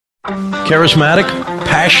Charismatic,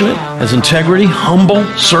 passionate, has integrity, humble,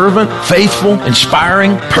 servant, faithful,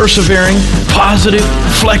 inspiring, persevering, positive,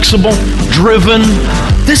 flexible, driven.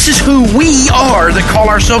 This is who we are that call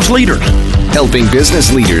ourselves leaders. Helping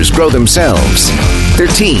business leaders grow themselves, their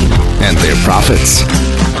team, and their profits.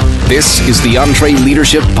 This is the Entree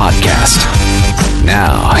Leadership Podcast.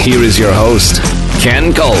 Now, here is your host,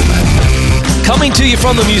 Ken Coleman. Coming to you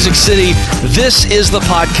from the Music City, this is the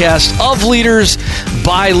podcast of leaders,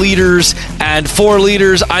 by leaders, and for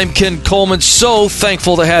leaders. I'm Ken Coleman. So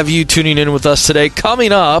thankful to have you tuning in with us today.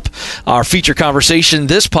 Coming up, our feature conversation,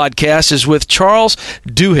 this podcast is with Charles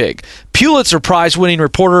Duhigg, Pulitzer Prize-winning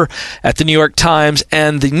reporter at the New York Times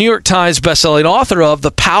and the New York Times bestselling author of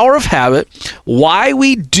The Power of Habit, Why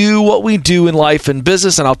We Do What We Do in Life and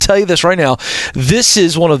Business. And I'll tell you this right now, this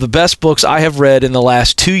is one of the best books I have read in the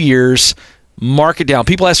last 2 years. Mark it down.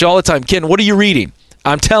 People ask you all the time, Ken, what are you reading?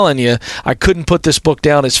 I'm telling you, I couldn't put this book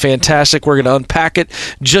down. It's fantastic. We're going to unpack it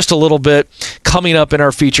just a little bit coming up in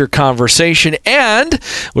our feature conversation. And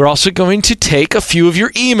we're also going to take a few of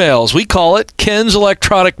your emails. We call it Ken's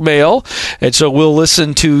Electronic Mail. And so we'll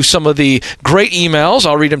listen to some of the great emails.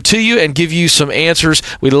 I'll read them to you and give you some answers.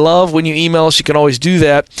 We love when you email us. You can always do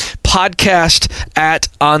that.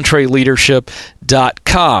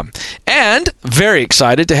 podcast@entreleadership.com. And very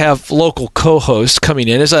excited to have local co-hosts coming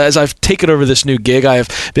in. As I've taken over this new gig, I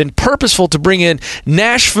have been purposeful to bring in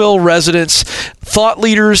Nashville residents, thought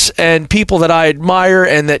leaders, and people that I admire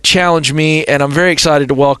and that challenge me. And I'm very excited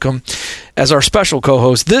to welcome as our special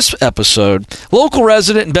co-host this episode, local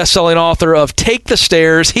resident and best-selling author of Take the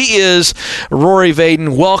Stairs. He is Rory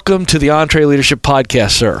Vaden. Welcome to the Entree Leadership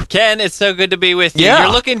Podcast, sir. Ken, it's so good to be with you. Yeah.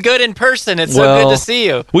 You're looking good in person. It's so good to see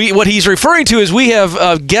you. What he's referring to is we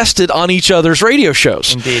have guested on each other's radio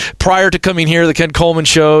shows. Indeed. Prior to coming here, the Ken Coleman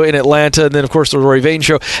Show in Atlanta, and then, of course, the Rory Vaden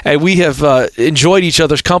Show. And we have enjoyed each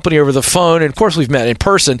other's company over the phone, and, of course, we've met in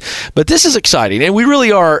person. But this is exciting, and we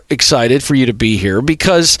really are excited for you to be here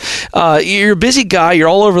because you're a busy guy. You're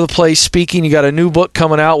all over the place speaking. You got a new book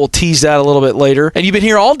coming out. We'll tease that a little bit later. And you've been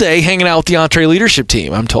here all day hanging out with the Entree Leadership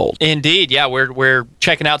team, I'm told. Indeed. Yeah, we're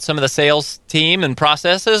checking out some of the sales team and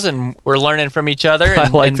processes, and we're learning from each other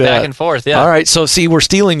and, like that. Back and forth. Yeah. All right. So, see, we're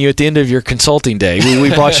stealing you at the end of your consulting day.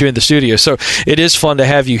 We brought you in the studio. So it is fun to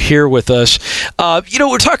have you here with us.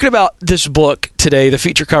 We're talking about this book today, the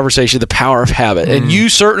feature conversation, The Power of Habit. And you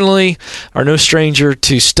certainly are no stranger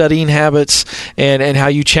to studying habits and how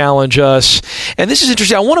you challenge us. And this is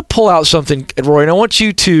interesting. I want to pull out something, Roy, and I want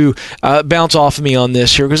you to bounce off of me on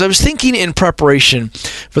this here, because I was thinking in preparation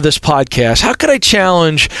for this podcast, how could I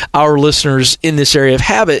challenge our listeners in this area of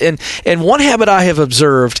habit? And one habit I have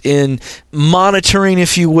observed in monitoring,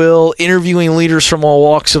 if you will, interviewing leaders from all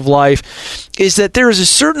walks of life, is that there is a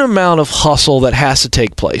certain amount of hustle that has to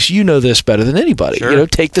take place. You know this better than anybody. Sure.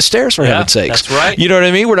 Take the stairs, for heaven's sakes. That's right. You know what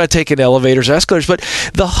I mean? We're not taking elevators, escalators, but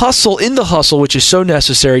the hustle, which is so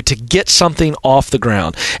necessary to get something off the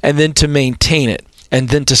ground and then to maintain it and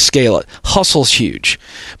then to scale it. Hustle's huge.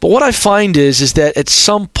 But what I find is that at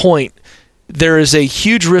some point there is a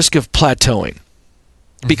huge risk of plateauing.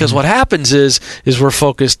 Because what happens is we're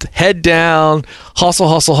focused head down,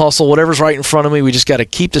 hustle, whatever's right in front of me. We just got to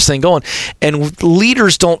keep this thing going. And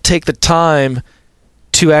leaders don't take the time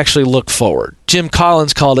to actually look forward. Jim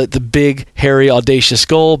Collins called it the big, hairy, audacious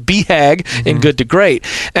goal, BHAG, in Good to Great.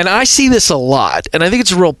 And I see this a lot, and I think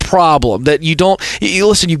it's a real problem that you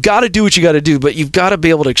listen, you've got to do what you got to do, but you've got to be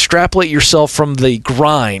able to extrapolate yourself from the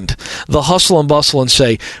grind, the hustle and bustle, and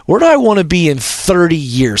say, where do I want to be in 30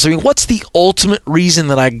 years? I mean, what's the ultimate reason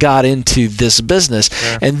that I got into this business?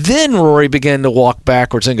 Sure. And then Rory began to walk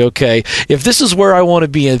backwards and go, okay, if this is where I want to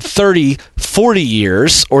be in 30, 40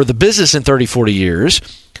 years, or the business in 30, 40 years,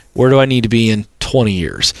 where do I need to be in 20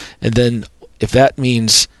 years? And then if that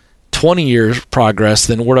means 20 years progress,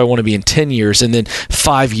 then where do I want to be in 10 years, and then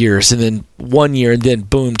 5 years, and then 1 year, and then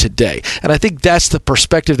boom, today. And I think that's the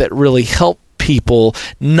perspective that really helped people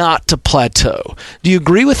not to plateau. Do you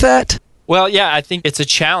agree with that? Well, yeah, I think it's a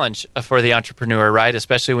challenge for the entrepreneur, right?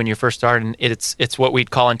 Especially when you first start, and it's what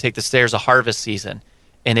we'd call in Take the Stairs a harvest season.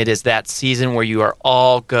 And it is that season where you are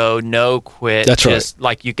all go, no quit. That's just right.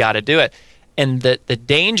 Like you got to do it. And the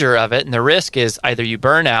danger of it and the risk is either you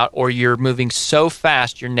burn out or you're moving so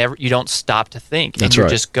fast you don't stop to think. That's and you're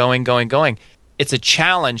right. just going. It's a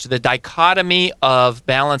challenge, the dichotomy of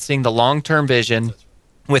balancing the long-term vision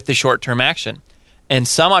with the short-term action. And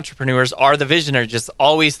some entrepreneurs are the visionary, just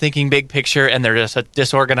always thinking big picture, and they're just a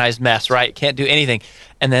disorganized mess, right? Can't do anything.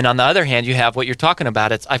 And then on the other hand, you have what you're talking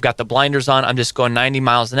about. It's I've got the blinders on, I'm just going 90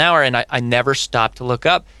 miles an hour, and I never stop to look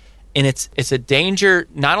up. And it's a danger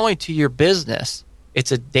not only to your business,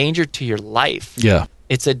 it's a danger to your life. Yeah.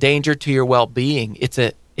 It's a danger to your well-being. It's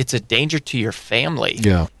a danger to your family.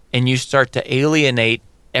 Yeah. And you start to alienate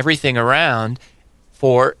everything around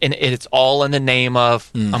and it's all in the name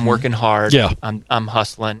of I'm working hard. Yeah. I'm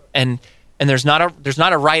hustling. And there's not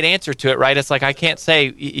a right answer to it, right? It's like I can't say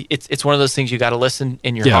it's one of those things you got to listen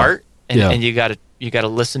in your heart and you got to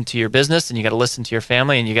listen to your business and you got to listen to your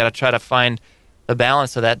family and you got to try to find the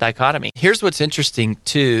balance of that dichotomy. Here's what's interesting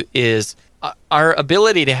too is our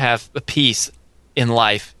ability to have a peace in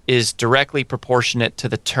life is directly proportionate to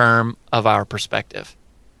the term of our perspective.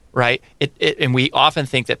 Right? And we often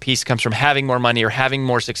think that peace comes from having more money or having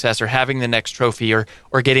more success or having the next trophy or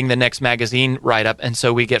getting the next magazine write-up. And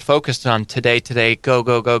so we get focused on today,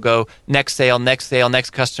 go, next sale, next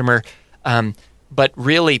customer. But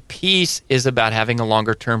really, peace is about having a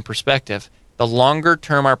longer-term perspective. The longer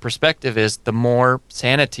term our perspective is, the more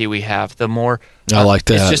sanity we have, the more... I like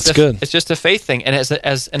that. It's good. It's just a faith thing. And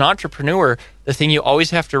as an entrepreneur, the thing you always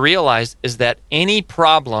have to realize is that any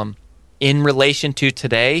problem in relation to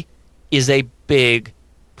today is a big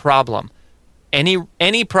problem.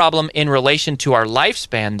 Any problem in relation to our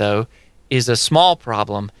lifespan, though, is a small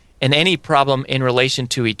problem. And any problem in relation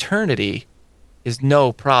to eternity is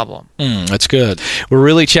no problem. That's good. We're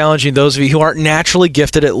really challenging those of you who aren't naturally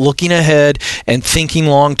gifted at looking ahead and thinking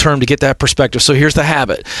long term to get that perspective. So here's the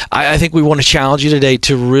habit. I think we want to challenge you today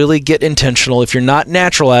to really get intentional. If you're not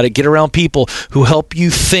natural at it, get around people who help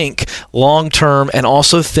you think long term and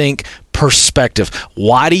also think perspective.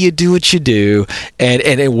 Why do you do what you do,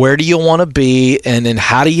 and where do you want to be, and then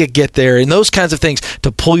how do you get there, and those kinds of things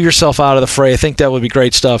to pull yourself out of the fray. I think that would be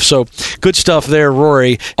great stuff. So good stuff there,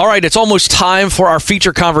 Rory. All right, it's almost time for our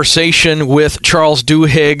feature conversation with Charles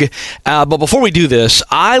Duhigg. But before we do this,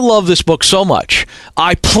 I love this book so much.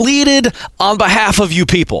 I pleaded on behalf of you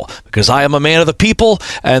people because I am a man of the people,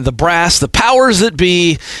 and the brass, the powers that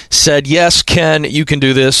be, said, yes, Ken, you can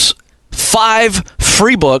do this. 5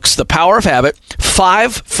 free books, The Power of Habit,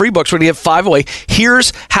 5 free books. We're going to give 5 away.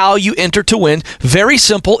 Here's how you enter to win. Very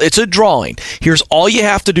simple. It's a drawing. Here's all you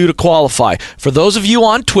have to do to qualify. For those of you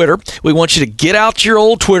on Twitter, we want you to get out your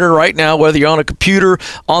old Twitter right now, whether you're on a computer,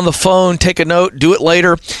 on the phone, take a note, do it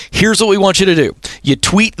later. Here's what we want you to do. You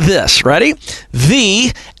tweet this. Ready?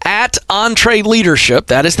 The @EntreLeadership,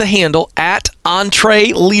 that is the handle,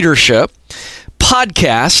 @EntreLeadership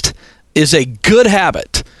podcast is a good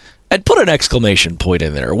habit. And put an exclamation point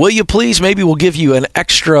in there. Will you please? Maybe we'll give you an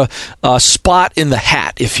extra spot in the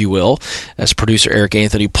hat, if you will, as producer Eric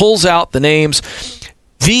Anthony pulls out the names.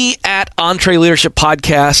 The @EntreLeadership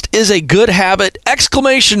podcast is a good habit,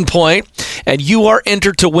 exclamation point, and you are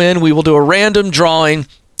entered to win. We will do a random drawing,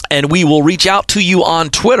 and we will reach out to you on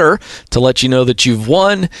Twitter to let you know that you've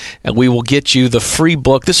won, and we will get you the free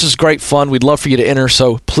book. This is great fun. We'd love for you to enter,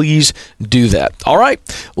 so please do that. All right,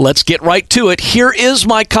 let's get right to it. Here is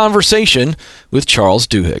my conversation with Charles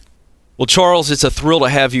Duhigg. Well, Charles, it's a thrill to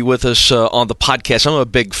have you with us on the podcast. I'm a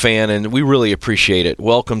big fan, and we really appreciate it.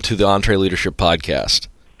 Welcome to the EntreLeadership podcast.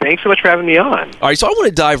 Thanks so much for having me on. All right, so I want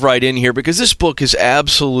to dive right in here because this book is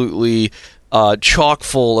absolutely chock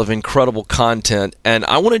full of incredible content, and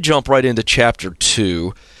I want to jump right into Chapter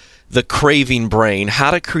 2, The Craving Brain,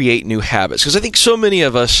 How to Create New Habits, because I think so many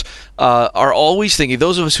of us are always thinking,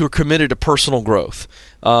 those of us who are committed to personal growth,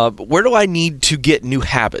 where do I need to get new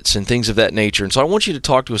habits and things of that nature? And so I want you to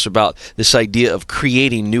talk to us about this idea of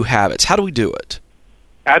creating new habits. How do we do it?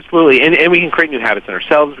 Absolutely, and we can create new habits in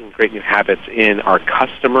ourselves, we can create new habits in our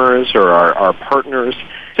customers or our partners.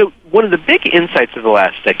 So one of the big insights of the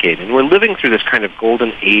last decade, and we're living through this kind of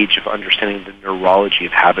golden age of understanding the neurology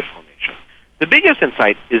of habit formation, the biggest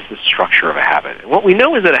insight is the structure of a habit. And what we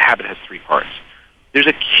know is that a habit has 3 parts. There's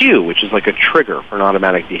a cue, which is like a trigger for an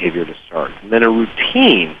automatic behavior to start, and then a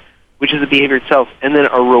routine, which is the behavior itself, and then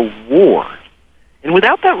a reward. And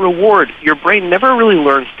without that reward, your brain never really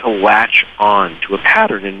learns to latch on to a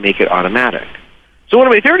pattern and make it automatic. So one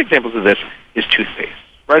of my favorite examples of this is toothpaste.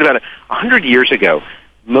 Right about 100 years ago,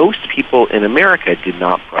 most people in America did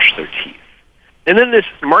not brush their teeth. And then this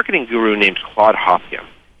marketing guru named Claude Hopkins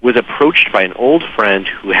was approached by an old friend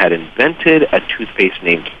who had invented a toothpaste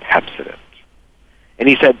named Pepsodent. And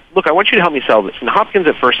he said, look, I want you to help me sell this. And Hopkins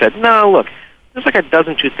at first said, no, look, there's like a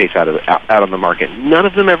dozen toothpastes out on the market. None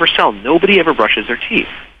of them ever sell. Nobody ever brushes their teeth.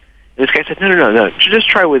 And this guy said, no, just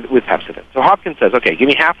try with Pepsodent. So Hopkins says, okay, give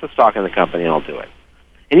me half the stock in the company and I'll do it.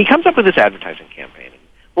 And he comes up with this advertising campaign.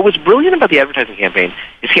 What was brilliant about the advertising campaign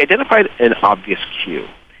is he identified an obvious cue.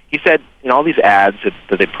 He said, in all these ads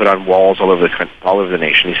that they put on walls all over the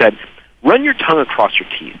nation, he said, run your tongue across your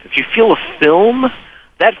teeth. If you feel a film,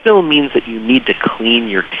 that film means that you need to clean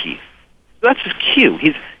your teeth. So that's his cue.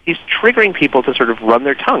 He's triggering people to sort of run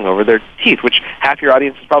their tongue over their teeth, which half your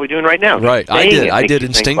audience is probably doing right now. Right, I did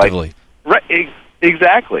instinctively.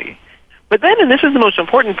 Exactly. But then, and this is the most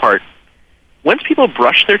important part, once people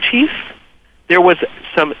brush their teeth, there was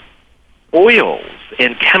some oils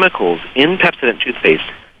and chemicals in Pepsodent toothpaste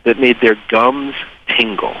that made their gums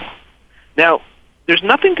tingle. Now, there's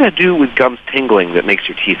nothing to do with gums tingling that makes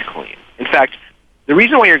your teeth clean. In fact, the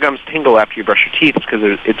reason why your gums tingle after you brush your teeth is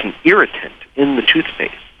because it's an irritant in the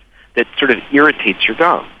toothpaste that sort of irritates your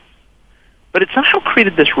gums. But it somehow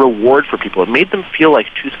created this reward for people. It made them feel like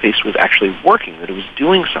toothpaste was actually working, that it was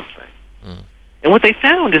doing something. And what they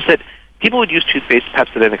found is that people would use toothpaste,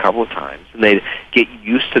 Pepsodent, a couple of times, and they'd get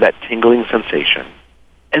used to that tingling sensation,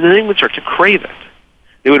 and then they would start to crave it.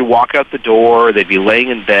 They would walk out the door, they'd be laying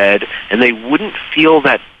in bed, and they wouldn't feel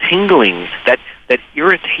that tingling, that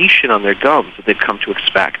irritation on their gums that they'd come to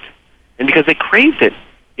expect. And because they craved it,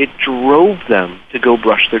 it drove them to go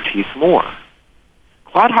brush their teeth more.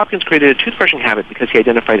 Claude Hopkins created a toothbrushing habit because he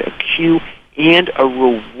identified a cue and a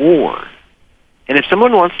reward. And if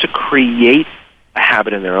someone wants to create a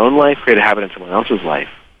habit in their own life, create a habit in someone else's life,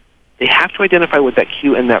 they have to identify what that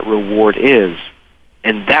cue and that reward is,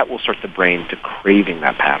 and that will start the brain to craving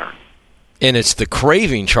that pattern. And it's the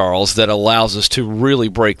craving, Charles, that allows us to really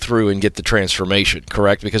break through and get the transformation,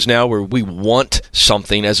 correct? Because now we want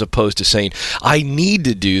something as opposed to saying, I need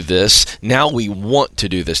to do this. Now we want to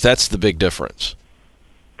do this. That's the big difference.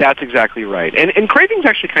 That's exactly right. And craving is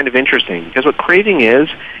actually kind of interesting because what craving is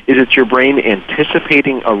it's your brain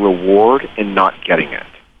anticipating a reward and not getting it.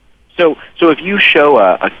 So if you show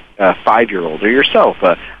a 5-year-old or yourself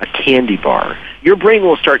a candy bar, your brain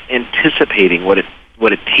will start anticipating what it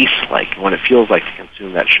tastes like and what it feels like to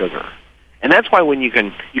consume that sugar. And that's why when you can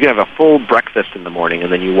have a full breakfast in the morning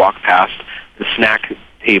and then you walk past the snack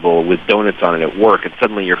table with donuts on it at work and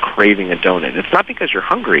suddenly you're craving a donut. It's not because you're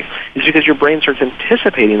hungry. It's because your brain starts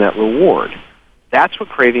anticipating that reward. That's what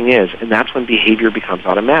craving is, and that's when behavior becomes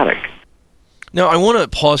automatic. Now, I want to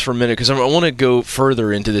pause for a minute because I want to go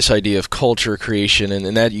further into this idea of culture creation,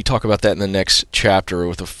 and that you talk about that in the next chapter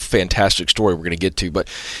with a fantastic story we're going to get to. But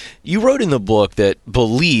you wrote in the book that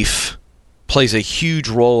belief plays a huge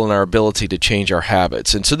role in our ability to change our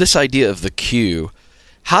habits. And so this idea of the cue,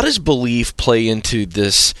 how does belief play into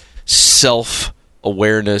this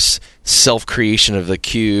self-awareness, self-creation of the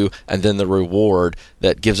cue, and then the reward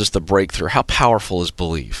that gives us the breakthrough? How powerful is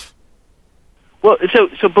belief? Well,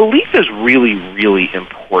 so belief is really, really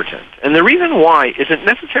important. And the reason why isn't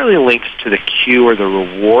necessarily linked to the cue or the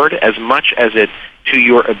reward as much as it to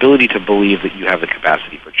your ability to believe that you have the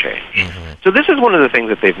capacity for change. Mm-hmm. So this is one of the things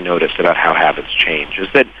that they've noticed about how habits change, is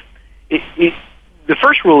that the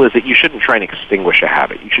first rule is that you shouldn't try and extinguish a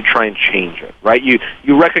habit. You should try and change it, right? You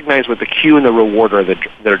recognize what the cue and the reward are that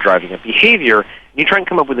are driving a behavior, and you try and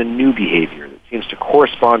come up with a new behavior that seems to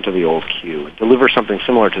correspond to the old cue and deliver something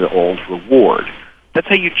similar to the old reward. That's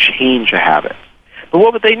how you change a habit. But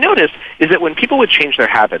what they noticed is that when people would change their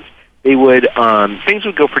habits, they would things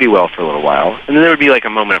would go pretty well for a little while, and then there would be like a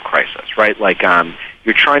moment of crisis, right? Like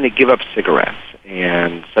you're trying to give up cigarettes,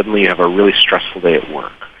 and suddenly you have a really stressful day at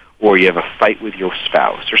work, or you have a fight with your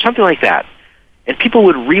spouse, or something like that. And people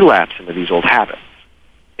would relapse into these old habits,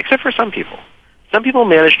 except for some people. Some people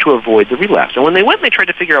managed to avoid the relapse. And when they went and they tried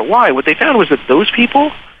to figure out why, what they found was that those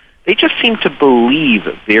people, they just seemed to believe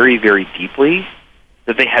very, very deeply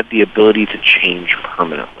that they had the ability to change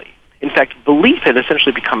permanently. In fact, belief had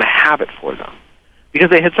essentially become a habit for them, because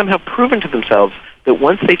they had somehow proven to themselves that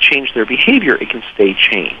once they change their behavior, it can stay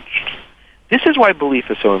changed. This is why belief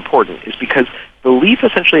is so important, is because belief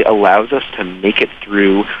essentially allows us to make it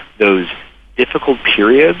through those difficult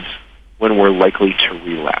periods when we're likely to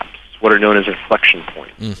relapse, what are known as inflection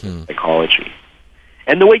points in psychology.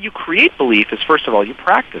 And the way you create belief is, first of all, you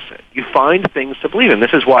practice it. You find things to believe in.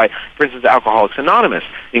 This is why, for instance, Alcoholics Anonymous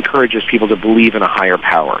encourages people to believe in a higher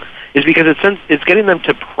power, is because it's getting them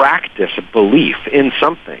to practice belief in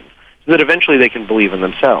something so that eventually they can believe in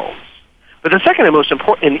themselves. But the second and most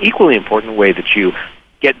important and equally important way that you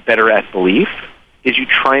get better at belief is you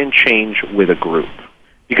try and change with a group.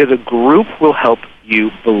 Because a group will help you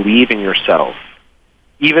believe in yourself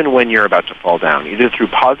even when you're about to fall down, either through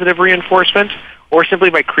positive reinforcement or simply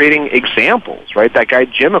by creating examples, right? That guy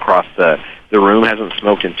Jim across the room hasn't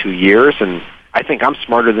smoked in 2 years, and I think I'm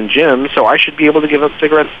smarter than Jim, so I should be able to give up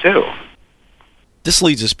cigarettes too. This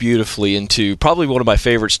leads us beautifully into probably one of my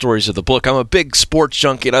favorite stories of the book. I'm a big sports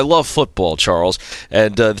junkie, and I love football, Charles.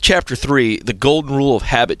 And Chapter 3, The Golden Rule of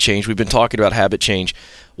Habit Change. We've been talking about habit change.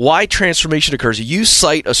 why transformation occurs. You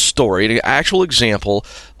cite a story, an actual example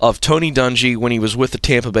of Tony Dungy when he was with the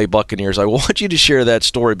Tampa Bay Buccaneers. I want you to share that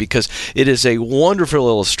story because it is a wonderful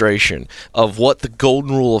illustration of what the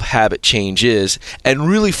golden rule of habit change is. And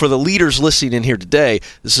really, for the leaders listening in here today,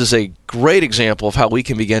 this is a great example of how we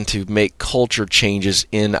can begin to make culture changes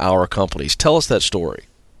in our companies. Tell us that story.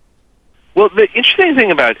 Well, the interesting thing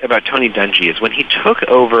about Tony Dungy is when he took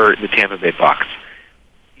over the Tampa Bay Bucs,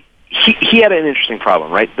 he had an interesting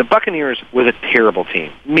problem, right? The Buccaneers was a terrible team.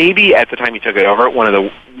 Maybe at the time he took it over, one of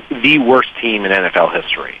the worst team in NFL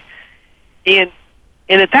history. And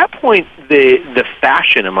at that point, the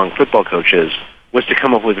fashion among football coaches was to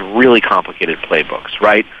come up with really complicated playbooks,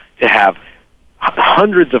 right? To have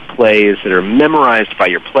hundreds of plays that are memorized by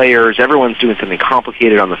your players. Everyone's doing something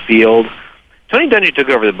complicated on the field. Tony Dungy took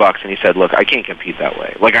over the Bucs and he said, look, I can't compete that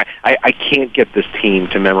way. Like, I can't get this team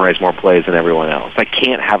to memorize more plays than everyone else. I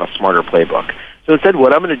can't have a smarter playbook. So instead,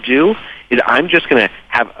 what I'm going to do is I'm just going to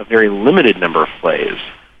have a very limited number of plays,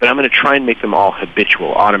 but I'm going to try and make them all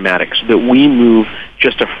habitual, automatic, so that we move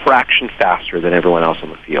just a fraction faster than everyone else on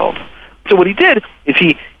the field. So what he did is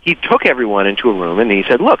he took everyone into a room and he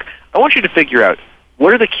said, look, I want you to figure out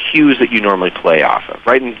what are the cues that you normally play off of,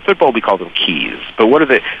 right? In football, we call them keys. But what are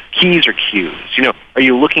the keys or cues? You know, are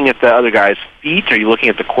you looking at the other guy's feet? Are you looking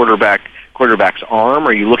at the quarterback's arm?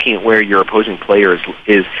 Are you looking at where your opposing player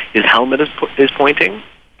his helmet is pointing?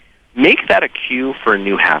 Make that a cue for a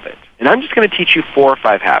new habit. And I'm just going to teach you 4 or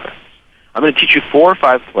 5 habits. I'm going to teach you 4 or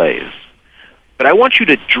 5 plays. But I want you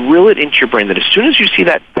to drill it into your brain that as soon as you see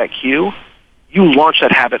that cue, you launch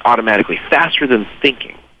that habit automatically, faster than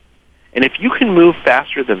thinking. And if you can move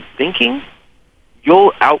faster than thinking,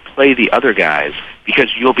 you'll outplay the other guys because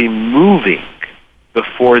you'll be moving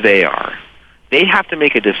before they are. They have to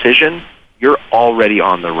make a decision. You're already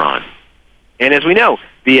on the run. And as we know,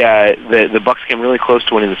 the Bucs came really close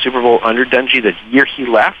to winning the Super Bowl under Dungy. The year he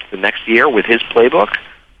left, the next year, with his playbook,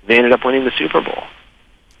 they ended up winning the Super Bowl.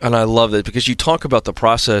 And I love that because you talk about the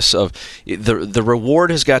process of the reward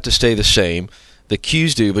has got to stay the same. The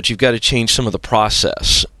cues do, but you've got to change some of the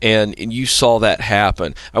process, and you saw that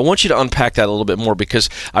happen. I want you to unpack that a little bit more because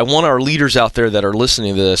I want our leaders out there that are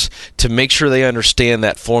listening to this to make sure they understand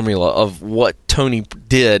that formula of what Tony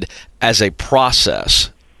did as a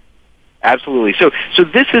process. Absolutely. So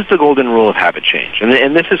this is the golden rule of habit change,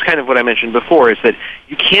 and this is kind of what I mentioned before, is that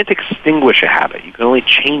you can't extinguish a habit. You can only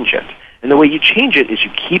change it. And the way you change it is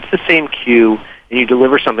you keep the same cue and you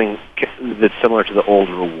deliver something that's similar to the old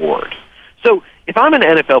reward. So if I'm an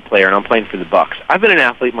NFL player and I'm playing for the Bucs, I've been an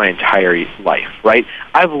athlete my entire life, right?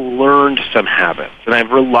 I've learned some habits, and I've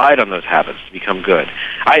relied on those habits to become good.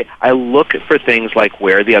 I look for things like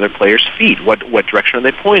where are the other player's feet, what direction are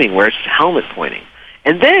they pointing, where's his helmet pointing.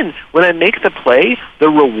 And then when I make the play, the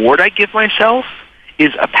reward I give myself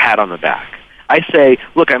is a pat on the back. I say,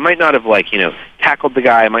 look, I might not have, tackled the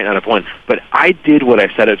guy, I might not have won, but I did what I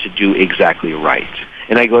set out to do exactly right.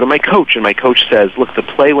 And I go to my coach, and my coach says, look, the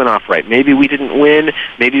play went off right. Maybe we didn't win,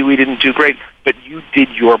 maybe we didn't do great, but you did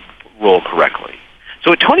your role correctly. So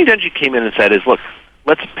what Tony Dungy came in and said is, look,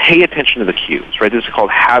 let's pay attention to the cues, right? This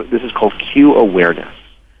is called cue awareness.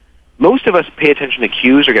 Most of us pay attention to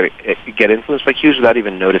cues or get influenced by cues without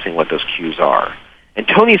even noticing what those cues are. And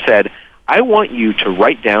Tony said, I want you to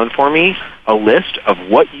write down for me a list of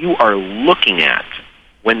what you are looking at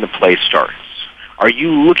when the play starts. Are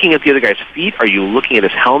you looking at the other guy's feet? Are you looking at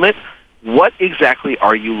his helmet? What exactly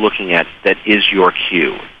are you looking at that is your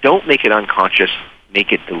cue? Don't make it unconscious.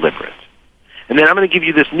 Make it deliberate. And then I'm going to give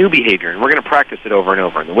you this new behavior, and we're going to practice it over and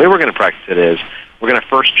over. And the way we're going to practice it is we're going to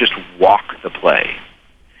first just walk the play.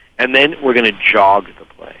 And then we're going to jog the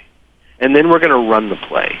play. And then we're going to run the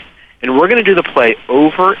play. And we're going to do the play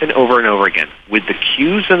over and over and over again with the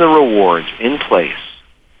cues and the rewards in place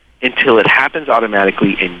until it happens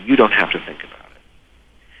automatically and you don't have to think about it.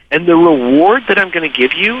 And the reward that I'm going to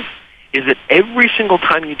give you is that every single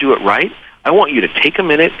time you do it right, I want you to take a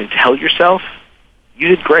minute and tell yourself, you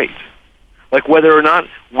did great. Like whether or not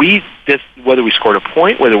whether we scored a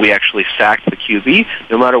point, whether we actually sacked the QB,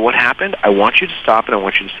 no matter what happened, I want you to stop and I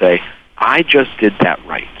want you to say, I just did that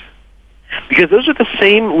right. Because those are the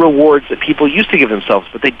same rewards that people used to give themselves,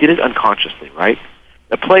 but they did it unconsciously, right?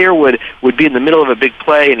 A player would be in the middle of a big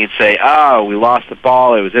play, and he'd say, we lost the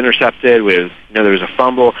ball, it was intercepted, there was a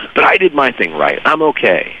fumble, but I did my thing right, I'm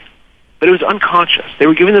okay. But it was unconscious. They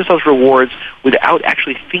were giving themselves rewards without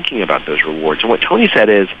actually thinking about those rewards. And what Tony said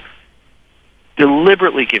is,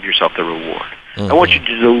 deliberately give yourself the reward. Mm-hmm. I want you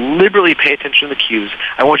to deliberately pay attention to the cues.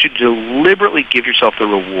 I want you to deliberately give yourself the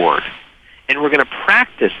reward. And we're going to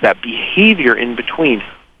practice that behavior in between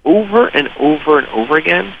over and over and over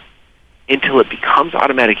again until it becomes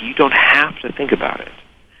automatic. You don't have to think about it.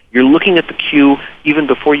 You're looking at the cue even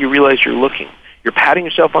before you realize you're looking. You're patting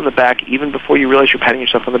yourself on the back even before you realize you're patting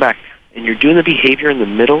yourself on the back. And you're doing the behavior in the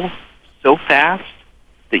middle so fast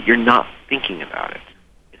that you're not thinking about it.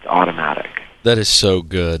 It's automatic. That is so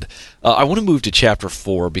good. I want to move to Chapter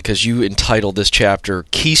 4 because you entitled this chapter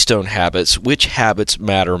Keystone Habits. Which habits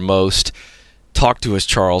matter most? Talk to us,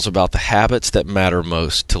 Charles, about the habits that matter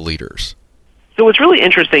most to leaders. So what's really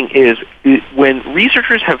interesting is when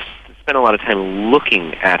researchers have spent a lot of time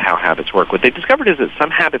looking at how habits work, what they've discovered is that some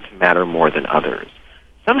habits matter more than others.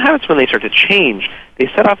 Some habits, when they start to change, they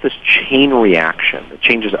set off this chain reaction that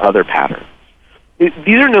changes other patterns.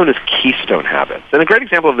 These are known as keystone habits. And a great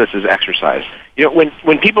example of this is exercise. You know,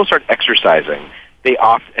 when people start exercising, they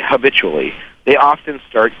often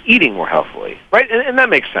start eating more healthily, right? And that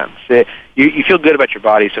makes sense. You feel good about your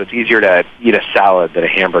body, so it's easier to eat a salad than a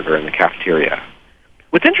hamburger in the cafeteria.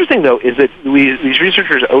 What's interesting, though, is that these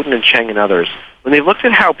researchers, Oden and Cheng and others, when they've looked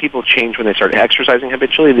at how people change when they start exercising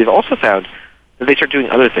habitually, they've also found that they start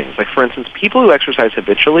doing other things. Like, for instance, people who exercise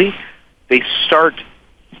habitually, they start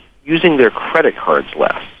using their credit cards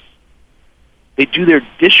less. They do their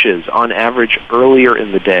dishes, on average, earlier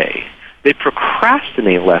in the day. They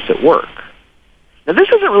procrastinate less at work. Now, this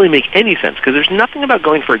doesn't really make any sense because there's nothing about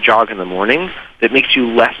going for a jog in the morning that makes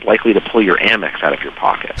you less likely to pull your Amex out of your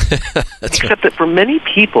pocket. Except that for many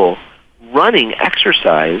people, running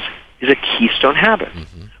exercise is a keystone habit.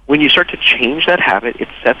 Mm-hmm. When you start to change that habit, it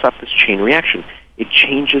sets up this chain reaction. It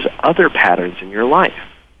changes other patterns in your life.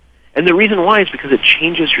 And the reason why is because it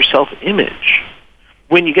changes your self-image.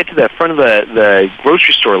 When you get to the front of the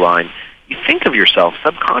grocery store line, you think of yourself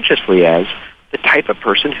subconsciously as the type of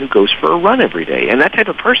person who goes for a run every day. And that type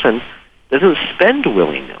of person doesn't spend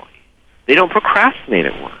willy-nilly. They don't procrastinate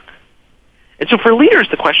at work. And so for leaders,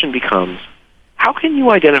 the question becomes, how can you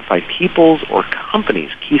identify people's or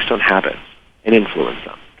companies' keystone habits and influence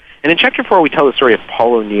them? And in Chapter 4, we tell the story of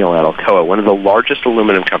Paul O'Neill at Alcoa, one of the largest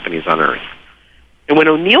aluminum companies on Earth. And when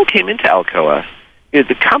O'Neill came into Alcoa,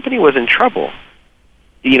 the company was in trouble.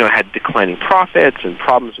 Had declining profits and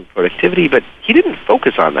problems with productivity, but he didn't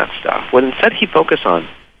focus on that stuff. What instead he focused on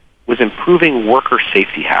was improving worker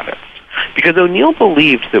safety habits. Because O'Neill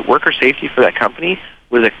believed that worker safety for that company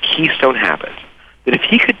was a keystone habit. That if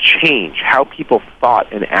he could change how people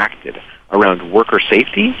thought and acted around worker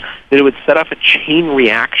safety, that it would set off a chain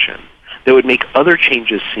reaction that would make other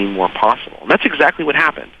changes seem more possible. And that's exactly what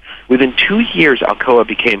happened. Within 2 years, Alcoa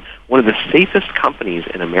became one of the safest companies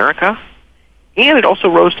in America, and it also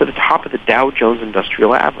rose to the top of the Dow Jones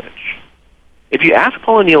Industrial Average. If you ask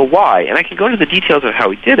Paul O'Neill why, and I can go into the details of how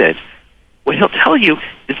he did it, what he'll tell you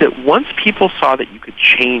is that once people saw that you could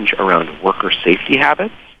change around worker safety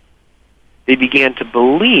habits, they began to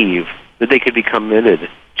believe that they could be committed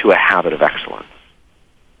to a habit of excellence.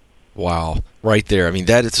 Wow. Right there. I mean,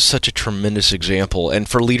 that is such a tremendous example. And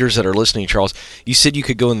for leaders that are listening, Charles, you said you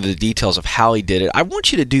could go into the details of how he did it. I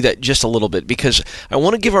want you to do that just a little bit because I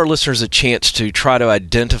want to give our listeners a chance to try to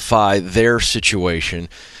identify their situation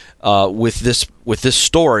with this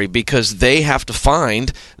story because they have to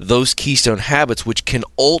find those keystone habits which can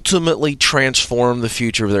ultimately transform the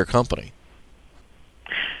future of their company.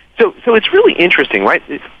 So it's really interesting, right?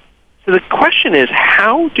 So the question is,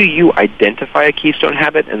 how do you identify a keystone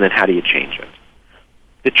habit, and then how do you change it?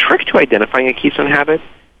 The trick to identifying a keystone habit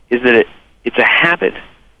is that it's a habit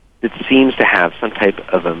that seems to have some type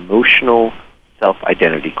of emotional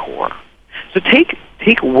self-identity core. So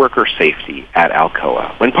take worker safety at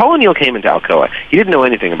Alcoa. When Paul O'Neill came into Alcoa, he didn't know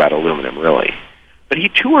anything about aluminum, really. But he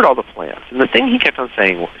toured all the plants, and the thing he kept on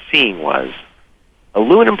seeing was,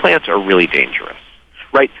 aluminum plants are really dangerous.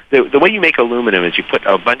 Right, the way you make aluminum is you put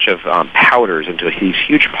a bunch of powders into these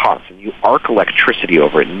huge pots, and you arc electricity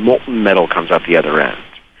over it, and molten metal comes out the other end.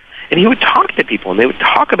 And he would talk to people, and they would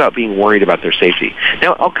talk about being worried about their safety.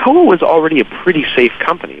 Now, Alcoa was already a pretty safe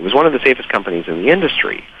company. It was one of the safest companies in the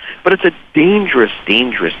industry. But it's a dangerous,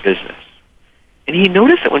 dangerous business. And he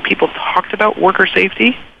noticed that when people talked about worker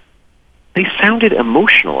safety, they sounded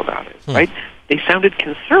emotional about it, right? They sounded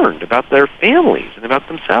concerned about their families and about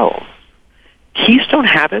themselves. Keystone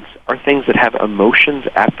habits are things that have emotions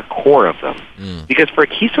at the core of them. Because for a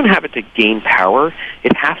keystone habit to gain power,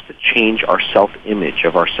 it has to change our self-image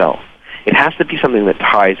of ourselves. It has to be something that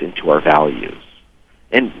ties into our values.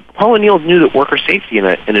 And Paul O'Neill knew that worker safety in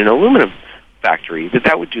an aluminum factory,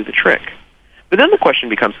 that would do the trick. But then the question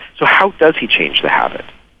becomes, so how does he change the habit?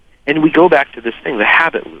 And we go back to this thing, the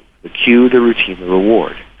habit loop, the cue, the routine, the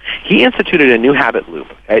reward. He instituted a new habit loop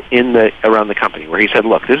around the company where he said,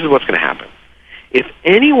 look, this is what's going to happen. If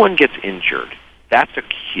anyone gets injured, that's a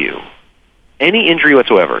cue. any injury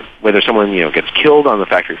whatsoever, whether someone gets killed on the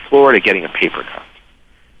factory floor to getting a paper cut.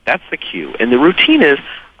 That's the cue. And the routine is,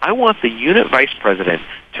 I want the unit vice president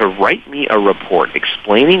to write me a report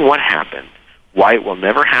explaining what happened, why it will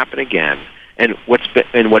never happen again, and what's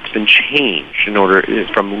been changed in order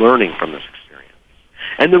from learning from this experience.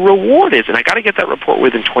 And the reward is, and I got to get that report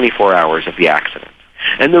within 24 hours of the accident.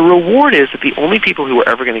 And the reward is that the only people who are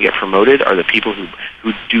ever going to get promoted are the people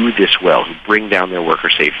who do this well, who bring down their worker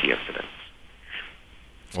safety incidents.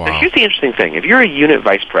 Wow. Now, here's the interesting thing. If you're a unit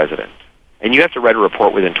vice president and you have to write a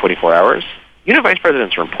report within 24 hours, unit vice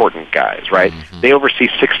presidents are important guys, right? Mm-hmm. They oversee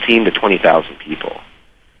 16 to 20,000 people.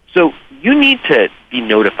 So you need to be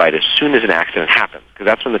notified as soon as an accident happens, because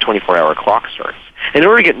that's when the 24-hour clock starts. And in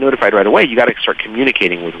order to get notified right away, you got to start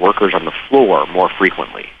communicating with workers on the floor more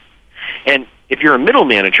frequently. And if you're a middle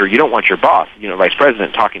manager, you don't want your boss, vice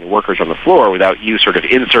president, talking to workers on the floor without you sort of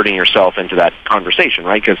inserting yourself into that conversation,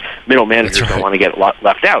 right? Because middle managers don't want to get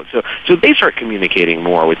left out. So they start communicating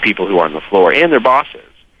more with people who are on the floor and their bosses.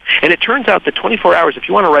 And it turns out that 24 hours, if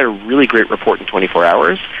you want to write a really great report in 24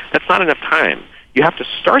 hours, that's not enough time. You have to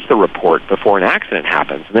start the report before an accident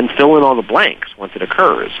happens and then fill in all the blanks once it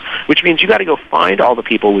occurs, which means you got to go find all the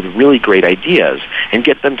people with really great ideas and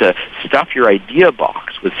get them to stuff your idea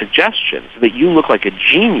box with suggestions so that you look like a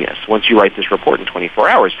genius once you write this report in 24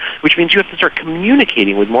 hours, which means you have to start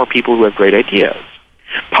communicating with more people who have great ideas.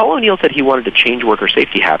 Paul O'Neill said he wanted to change worker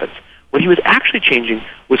safety habits. What he was actually changing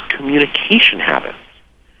was communication habits.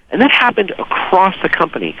 And that happened across the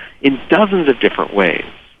company in dozens of different ways.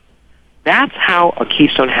 That's how a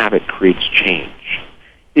keystone habit creates change.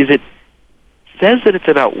 It says that it's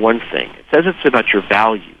about one thing. It says it's about your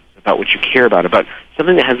values, about what you care about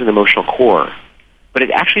something that has an emotional core. But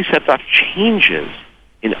it actually sets off changes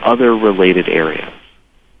in other related areas.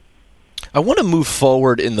 I want to move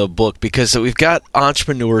forward in the book because we've got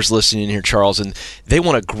entrepreneurs listening here, Charles, and they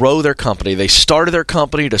want to grow their company. They started their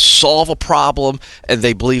company to solve a problem, and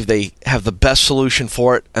they believe they have the best solution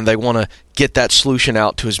for it, and they want to get that solution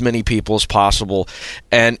out to as many people as possible.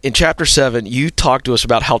 And in Chapter 7, you talk to us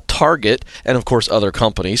about how Target, and of course other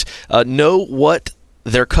companies, know what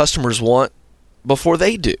their customers want before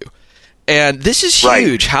they do. And this is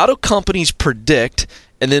huge. Right. How do companies predict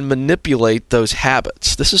and then manipulate those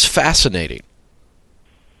habits? This is fascinating.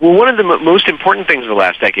 Well, one of the most important things of the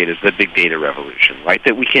last decade is the big data revolution, right?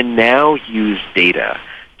 That we can now use data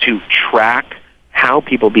to track how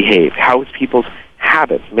people behave, how people's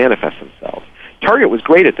habits manifest themselves. Target was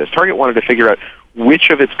great at this. Target wanted to figure out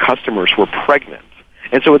which of its customers were pregnant.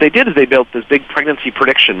 And so what they did is they built this big pregnancy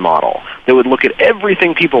prediction model that would look at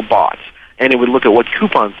everything people bought, and it would look at what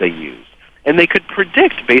coupons they used. And they could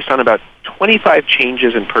predict, based on about 25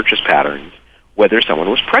 changes in purchase patterns, whether someone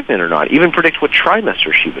was pregnant or not, even predict what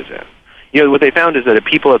trimester she was in. What they found is that if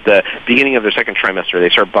people at the beginning of their second trimester, they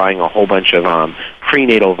start buying a whole bunch of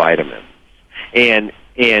prenatal vitamins. And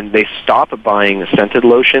they stop buying scented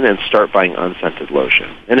lotion and start buying unscented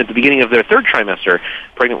lotion. And at the beginning of their third trimester,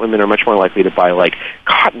 pregnant women are much more likely to buy, like,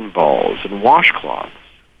 cotton balls and washcloths.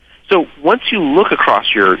 So once you look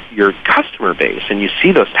across your customer base and you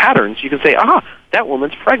see those patterns, you can say, that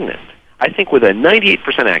woman's pregnant. I think with a 98%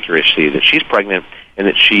 accuracy that she's pregnant and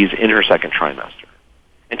that she's in her second trimester.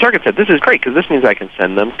 And Target said, this is great because this means I can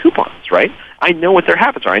send them coupons, right? I know what their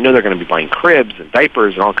habits are. I know they're going to be buying cribs and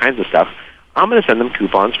diapers and all kinds of stuff. I'm going to send them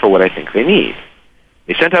coupons for what I think they need.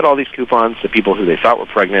 They sent out all these coupons to people who they thought were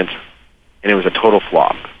pregnant, and it was a total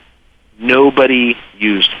flop. Nobody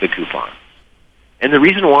used the coupons. And the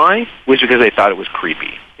reason why was because they thought it was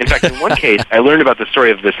creepy. In fact, in one case, I learned about the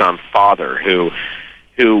story of this father who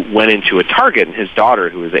went into a Target, and his daughter,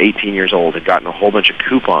 who was 18 years old, had gotten a whole bunch of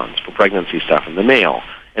coupons for pregnancy stuff in the mail.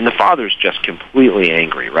 And the father's just completely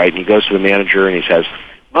angry, right? And he goes to the manager and he says,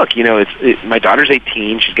 look, my daughter's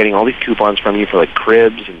 18. She's getting all these coupons from you for, like,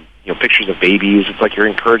 cribs and pictures of babies. It's like you're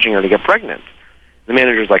encouraging her to get pregnant. The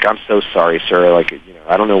manager's like, I'm so sorry, sir.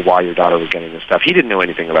 I don't know why your daughter was getting this stuff. He didn't know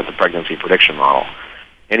anything about the pregnancy prediction model.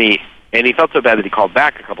 And he felt so bad that he called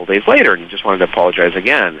back a couple days later, and he just wanted to apologize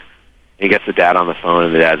again. And he gets the dad on the phone,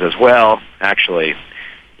 and the dad says, well, actually,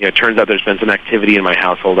 it turns out there's been some activity in my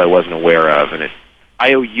household I wasn't aware of, and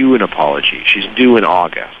I owe you an apology. She's due in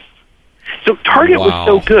August. So Target was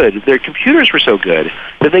so good, their computers were so good,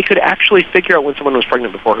 that they could actually figure out when someone was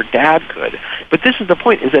pregnant before her dad could. But this is the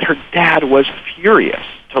point, is that her dad was furious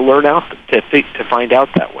to find out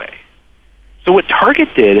that way. So what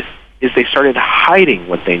Target did is they started hiding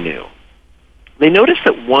what they knew. They noticed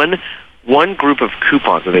that one group of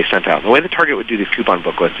coupons that they sent out, the way that Target would do these coupon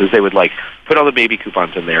booklets is they would, like, put all the baby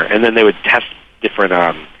coupons in there, and then they would test different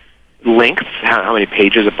lengths, how many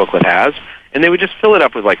pages a booklet has, And they would just fill it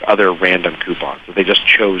up with like other random coupons that they just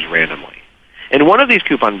chose randomly. And one of these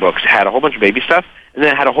coupon books had a whole bunch of baby stuff, and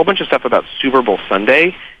then it had a whole bunch of stuff about Super Bowl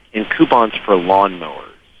Sunday and coupons for lawnmowers.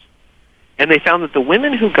 And they found that the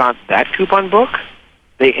women who got that coupon book,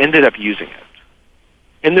 they ended up using it.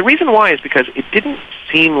 And the reason why is because it didn't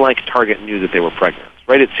seem like Target knew that they were pregnant,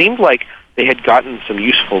 right? It seemed like they had gotten some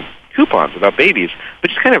useful coupons about babies, but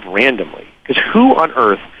just kind of randomly. Because who on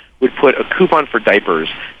earth would put a coupon for diapers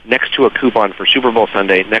next to a coupon for Super Bowl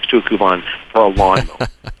Sunday, next to a coupon for a lawnmower,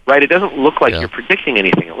 right? It doesn't look like you're predicting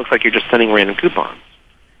anything. It looks like you're just sending random coupons.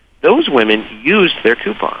 Those women used their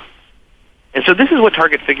coupons. And so this is what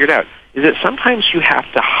Target figured out, is that sometimes you have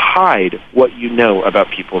to hide what you know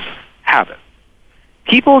about people's habits.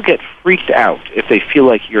 People get freaked out if they feel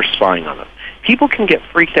like you're spying on them. People can get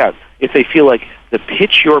freaked out if they feel like the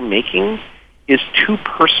pitch you're making is too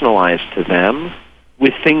personalized to them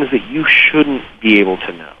with things that you shouldn't be able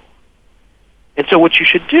to know. And so what you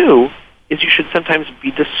should do is you should sometimes be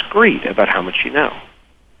discreet about how much you know.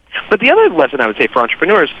 But the other lesson I would say for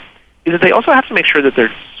entrepreneurs is that they also have to make sure that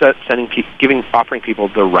they're offering people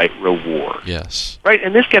the right reward. Yes. Right,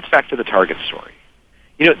 and this gets back to the Target story.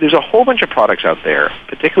 You know, there's a whole bunch of products out there,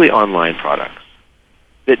 particularly online products,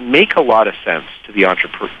 that make a lot of sense to the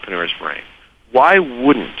entrepreneur's brain. Why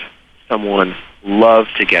wouldn't someone love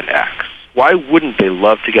to get X? Why wouldn't they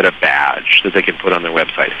love to get a badge that they can put on their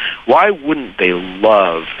website? Why wouldn't they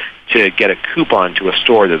love to get a coupon to a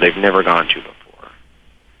store that they've never gone to before?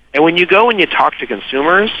 And when you go and you talk to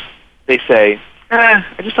consumers, they say, I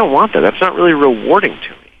just don't want that. That's not really rewarding to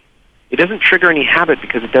me. It doesn't trigger any habit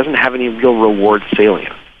because it doesn't have any real reward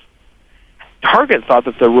salience. Target thought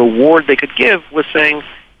that the reward they could give was saying,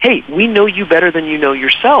 hey, we know you better than you know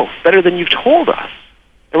yourself, better than you've told us,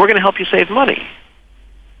 and we're going to help you save money.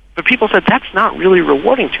 But people said, that's not really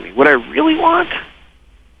rewarding to me. What I really want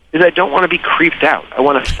is I don't want to be creeped out. I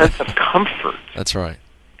want a sense of comfort. That's right.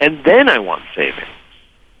 And then I want savings.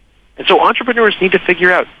 And so entrepreneurs need to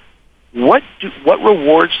figure out what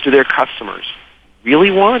rewards do their customers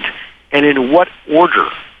really want, and in what order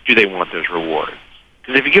do they want those rewards?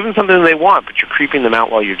 Because if you give them something they want, but you're creeping them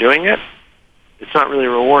out while you're doing it, it's not really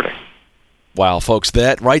rewarding. Wow, folks,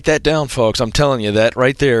 write that down, folks. I'm telling you, that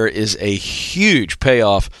right there is a huge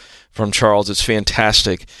payoff from Charles. It's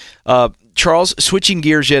fantastic. Charles, switching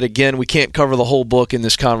gears yet again, we can't cover the whole book in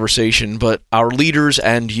this conversation, but our leaders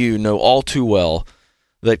and you know all too well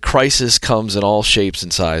that crisis comes in all shapes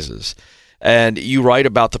and sizes. And you write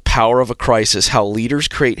about the power of a crisis, how leaders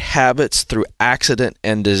create habits through accident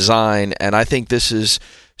and design, and I think this is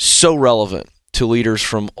so relevant to leaders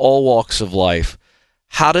from all walks of life.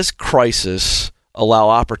 How does crisis allow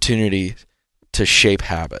opportunity to shape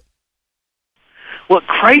habit? Well,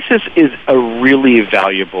 crisis is a really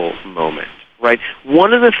valuable moment, right?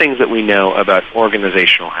 One of the things that we know about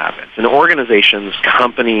organizational habits, and organizations,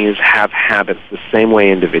 companies have habits the same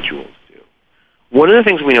way individuals do. One of the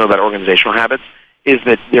things we know about organizational habits is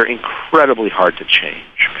that they're incredibly hard to change,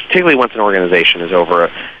 particularly once an organization is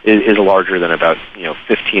larger than about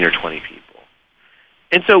 15 or 20 people.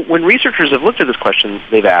 And so when researchers have looked at this question,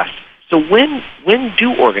 they've asked, so when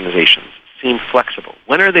do organizations seem flexible?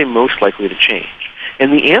 When are they most likely to change?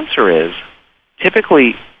 And the answer is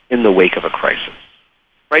typically in the wake of a crisis,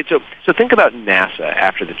 right? So think about NASA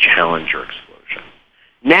after the Challenger explosion.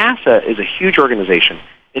 NASA is a huge organization,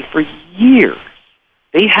 and for years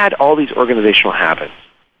they had all these organizational habits.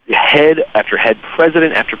 Head after head,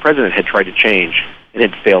 president after president had tried to change and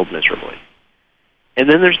had failed miserably. And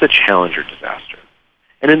then there's the Challenger disaster.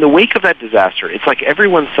 And in the wake of that disaster, it's like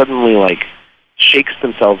everyone suddenly shakes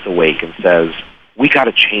themselves awake and says, we got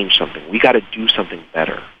to change something. We got to do something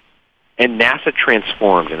better. And NASA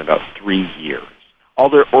transformed in about 3 years. All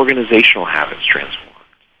their organizational habits transformed.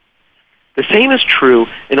 The same is true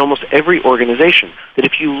in almost every organization, that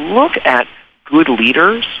if you look at good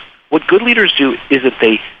leaders, what good leaders do is that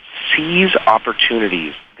they seize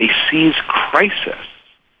opportunities. They seize crisis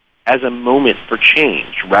as a moment for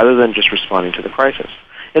change rather than just responding to the crisis.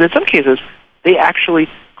 And in some cases, they actually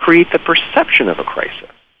create the perception of a crisis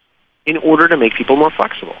in order to make people more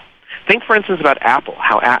flexible. Think, for instance, about Apple,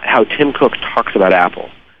 how Tim Cook talks about Apple.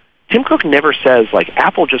 Tim Cook never says,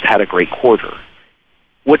 Apple just had a great quarter.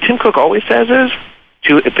 What Tim Cook always says is,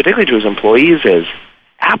 particularly to his employees, is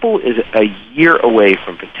Apple is a year away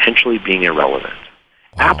from potentially being irrelevant.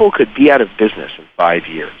 Wow. Apple could be out of business in 5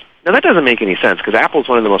 years. Now, that doesn't make any sense because Apple is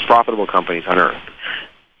one of the most profitable companies on earth.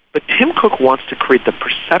 But Tim Cook wants to create the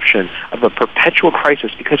perception of a perpetual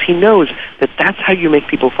crisis because he knows that that's how you make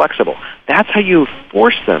people flexible. That's how you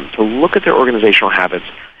force them to look at their organizational habits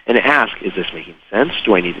and ask, is this making sense?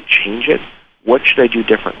 Do I need to change it? What should I do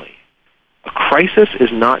differently? A crisis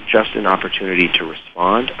is not just an opportunity to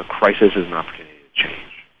respond. A crisis is an opportunity to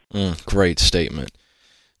change. Great statement.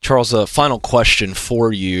 Charles, a final question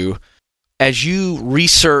for you. As you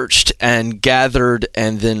researched and gathered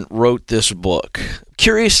and then wrote this book,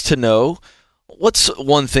 curious to know, what's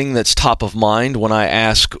one thing that's top of mind when I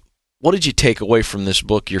ask, what did you take away from this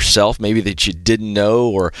book yourself, maybe that you didn't know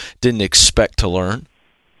or didn't expect to learn?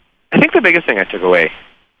 I think the biggest thing I took away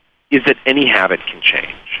is that any habit can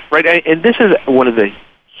change, right? And this is one of the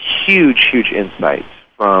huge, huge insights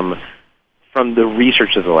from the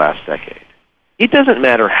research of the last decade. It doesn't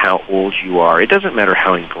matter how old you are. It doesn't matter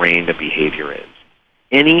how ingrained a behavior is.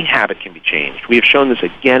 Any habit can be changed. We have shown this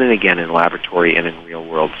again and again in laboratory and in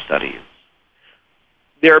real-world studies.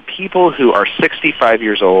 There are people who are 65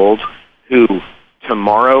 years old who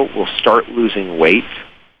tomorrow will start losing weight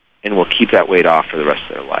and will keep that weight off for the rest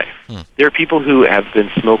of their life. There are people who have been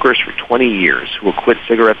smokers for 20 years who will quit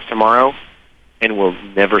cigarettes tomorrow and will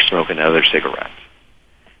never smoke another cigarette.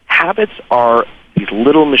 Habits are these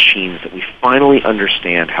little machines that we finally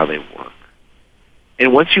understand how they work.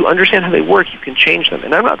 And once you understand how they work, you can change them.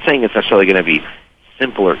 And I'm not saying it's necessarily going to be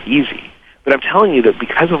simple or easy, but I'm telling you that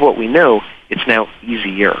because of what we know, it's now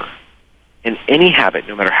easier. And any habit,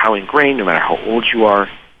 no matter how ingrained, no matter how old you are,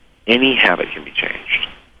 any habit can be changed.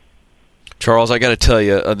 Charles, I got to tell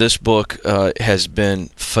you, this book has been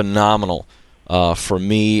phenomenal for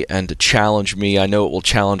me and to challenge me. I know it will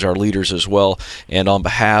challenge our leaders as well. And on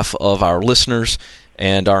behalf of our listeners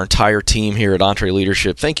and our entire team here at Entre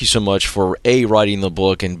Leadership, thank you so much for A, writing the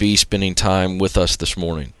book, and B, spending time with us this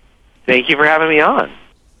morning. Thank you for having me on.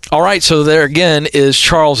 All right, so there again is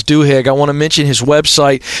Charles Duhigg. I want to mention his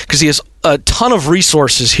website because he has a ton of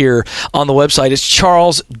resources here on the website. It's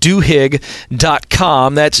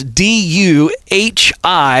charlesduhigg.com. That's DUHIGG.com,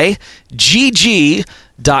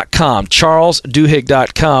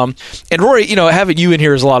 charlesduhigg.com. And Rory, having you in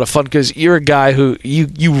here is a lot of fun because you're a guy who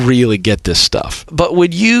you really get this stuff. But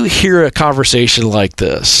when you hear a conversation like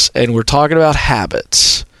this, and we're talking about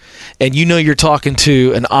habits, and you're talking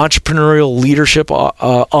to an entrepreneurial leadership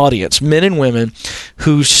audience, men and women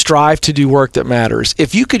who strive to do work that matters.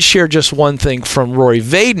 If you could share just one thing from Rory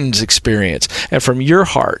Vaden's experience and from your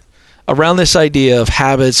heart around this idea of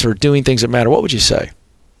habits or doing things that matter, what would you say?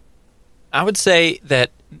 I would say that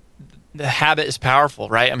the habit is powerful,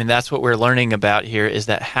 right? I mean, that's what we're learning about here is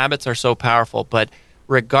that habits are so powerful, but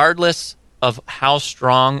regardless of how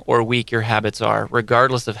strong or weak your habits are,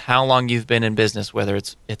 regardless of how long you've been in business, whether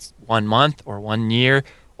it's 1 month or 1 year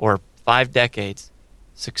or 5 decades,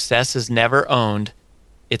 success is never owned,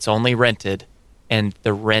 it's only rented, and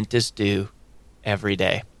the rent is due every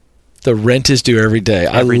day. The rent is due every day.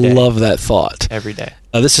 Every day. Love that thought. Every day.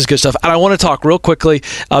 This is good stuff. And I want to talk real quickly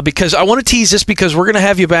because I want to tease this because we're going to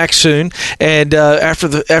have you back soon. And after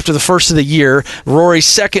the first of the year, Rory's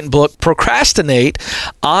second book, Procrastinate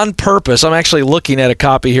on Purpose. I'm actually looking at a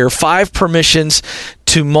copy here. 5 Permissions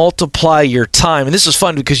to Multiply Your Time. And this is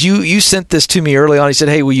fun because you sent this to me early on. You said,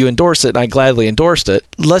 hey, will you endorse it? And I gladly endorsed it.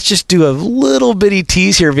 Let's just do a little bitty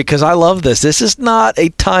tease here because I love this. This is not a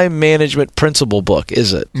time management principle book,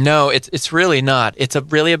 is it? No, it's really not. It's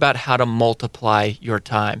really about how to multiply your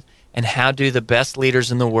time and how do the best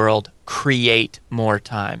leaders in the world create more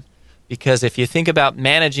time. Because if you think about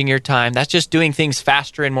managing your time, that's just doing things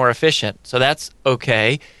faster and more efficient. So that's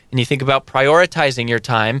okay. And you think about prioritizing your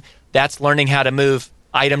time, that's learning how to move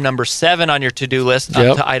item number 7 on your to-do list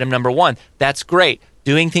up to item number 1. That's great.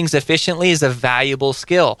 Doing things efficiently is a valuable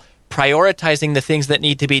skill. Prioritizing the things that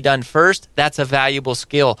need to be done first, that's a valuable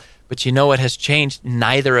skill. But you know what has changed?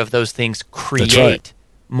 Neither of those things create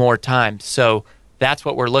more time. So that's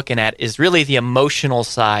what we're looking at is really the emotional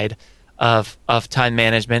side of time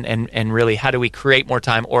management and really how do we create more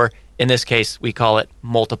time, or in this case, we call it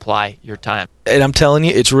multiply your time. And I'm telling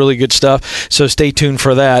you, it's really good stuff. So stay tuned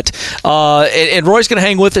for that. And Roy's going to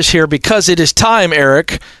hang with us here because it is time,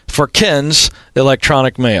 Eric, for Ken's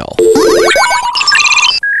Electronic Mail.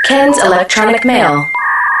 Ken's Electronic Mail.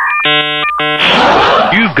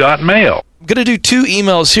 You've got mail. I'm going to do 2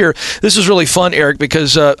 emails here. This is really fun, Eric,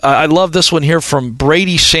 because I love this one here from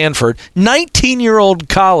Brady Sanford, 19-year-old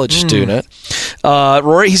college student.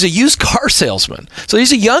 Rory, he's a used car salesman. So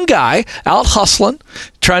he's a young guy out hustling,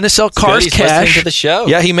 trying to sell cars He's cash. listening to the show.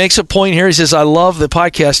 Yeah, he makes a point here. He says, I love the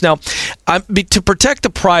podcast. Now, to protect the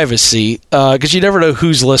privacy, because you never know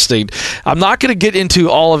who's listening, I'm not going to get into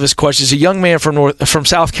all of his questions. He's a young man from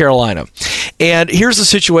South Carolina. And here's the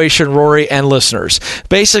situation, Rory and listeners.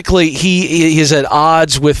 Basically, he is at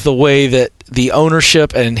odds with the way that the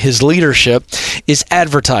ownership and his leadership is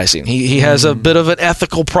advertising. He has a bit of an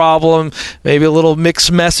ethical problem, maybe a little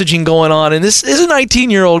mixed messaging going on. And this is a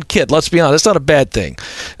 19-year-old kid. Let's be honest. It's not a bad thing.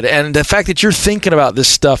 And the fact that you're thinking about this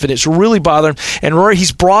stuff and it's really bothering him. And Rory,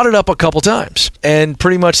 he's brought it up a couple times. And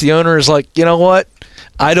pretty much the owner is like, you know what?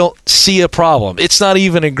 I don't see a problem. It's not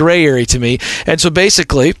even a gray area to me. And so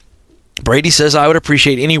basically, Brady says, I would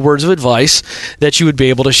appreciate any words of advice that you would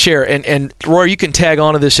be able to share. And Rory, you can tag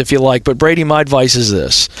on to this if you like, but Brady, my advice is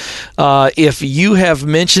this. If you have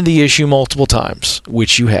mentioned the issue multiple times,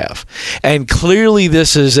 which you have, and clearly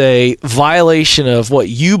this is a violation of what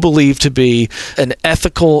you believe to be an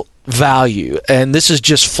ethical value, and this is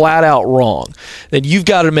just flat out wrong, then you've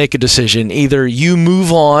got to make a decision. Either you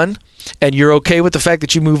move on, and you're okay with the fact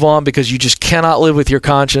that you move on because you just cannot live with your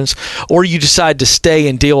conscience, or you decide to stay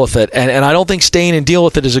and deal with it. And I don't think staying and deal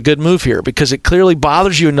with it is a good move here, because it clearly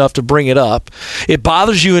bothers you enough to bring it up. It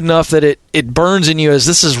bothers you enough that it burns in you as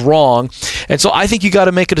this is wrong. And so I think you got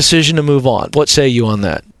to make a decision to move on. What say you on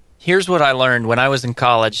that? Here's what I learned. When I was in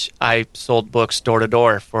college, I sold books door to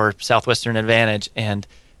door for Southwestern Advantage, and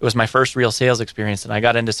it was my first real sales experience. And I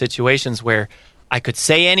got into situations where I could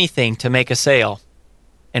say anything to make a sale.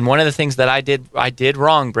 And one of the things that I did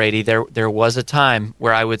wrong, Brady, there was a time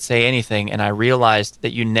where I would say anything, and I realized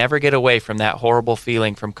that you never get away from that horrible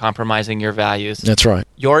feeling from compromising your values. That's right.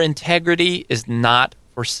 Your integrity is not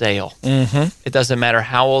for sale. Mm-hmm. It doesn't matter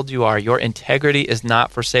how old you are. Your integrity is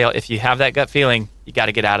not for sale. If you have that gut feeling, you got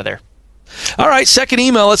to get out of there. All right, second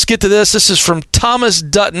email. Let's get to this. This is from Thomas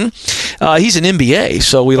Dutton. He's an MBA,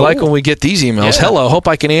 so we like when we get these emails. Yeah. Hello, hope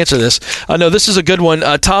I can answer this. No, this is a good one.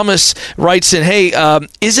 Thomas writes in, hey,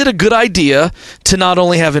 is it a good idea to not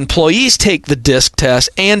only have employees take the DISC test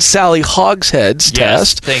and Sally Hogshead's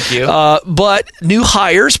test, thank you, but new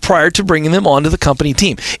hires prior to bringing them onto the company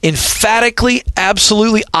team? Emphatically,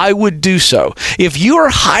 absolutely, I would do so. If you are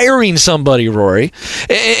hiring somebody, Rory,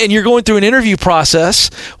 and you're going through an interview process,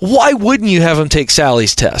 why wouldn't you have them take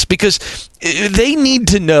Sally's test? Because they need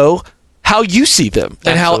to know how you see them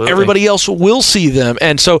and how everybody else will see them.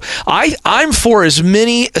 And so I'm for as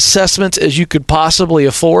many assessments as you could possibly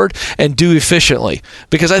afford and do efficiently,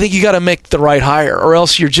 because I think you got to make the right hire, or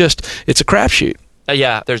else it's a crapshoot.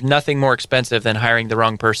 Yeah, there's nothing more expensive than hiring the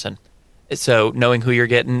wrong person. So knowing who you're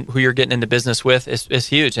getting into business with is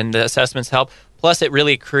huge, and the assessments help. Plus, it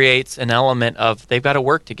really creates an element of they've got to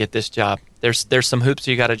work to get this job. There's some hoops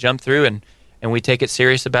you got to jump through, and we take it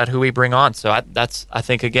serious about who we bring on. So I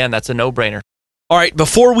think, again, that's a no-brainer. All right,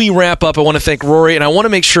 before we wrap up, I want to thank Rory, and I want to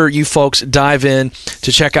make sure you folks dive in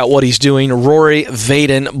to check out what he's doing,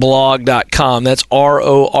 RoryVaden.blog.com. That's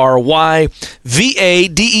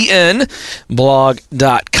RoryVaden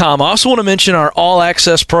blog.com. I also want to mention our All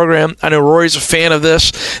Access program. I know Rory's a fan of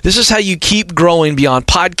this. This is how you keep growing beyond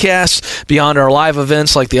podcasts, beyond our live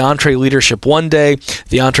events like the EntreLeadership One Day,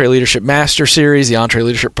 the EntreLeadership Master Series, the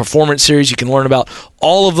EntreLeadership Performance Series. You can learn about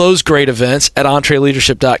all of those great events at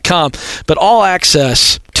EntreLeadership.com. But All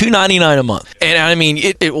Access, $2.99 a month. And I mean,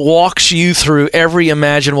 it walks you through every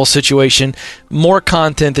imaginable situation, more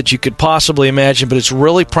content that you could possibly imagine, but it's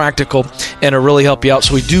really practical and it'll really help you out.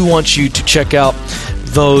 So we do want you to check out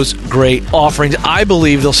those great offerings. I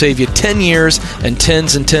believe they'll save you 10 years and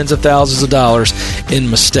tens of thousands of dollars in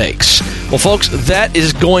mistakes. Well, folks, that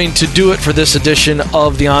is going to do it for this edition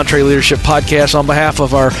of the EntreLeadership Podcast. On behalf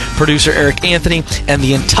of our producer, Eric Anthony, and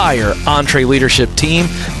the entire EntreLeadership team,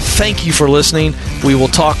 thank you for listening. We will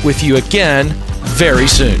talk with you again very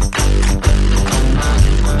soon.